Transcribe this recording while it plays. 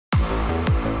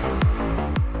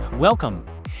Welcome!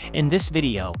 In this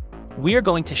video, we are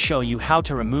going to show you how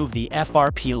to remove the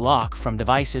FRP lock from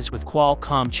devices with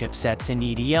Qualcomm chipsets in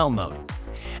EDL mode.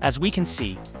 As we can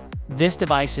see, this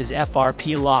device is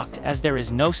FRP locked as there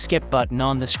is no skip button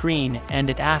on the screen and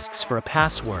it asks for a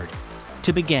password.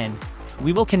 To begin,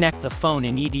 we will connect the phone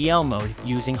in EDL mode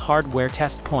using hardware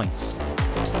test points.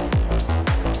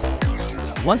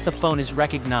 Once the phone is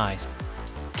recognized,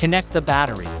 connect the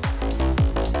battery.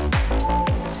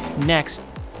 Next,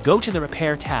 go to the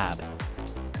Repair tab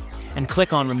and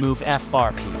click on Remove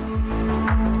FRP.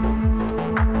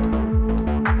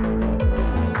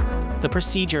 The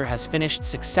procedure has finished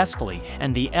successfully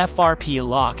and the FRP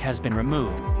lock has been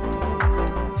removed.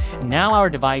 Now our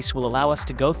device will allow us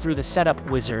to go through the setup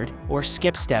wizard or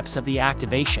skip steps of the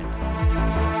activation.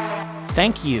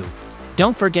 Thank you.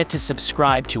 Don't forget to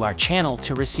subscribe to our channel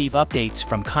to receive updates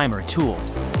from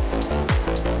ChimeraTool.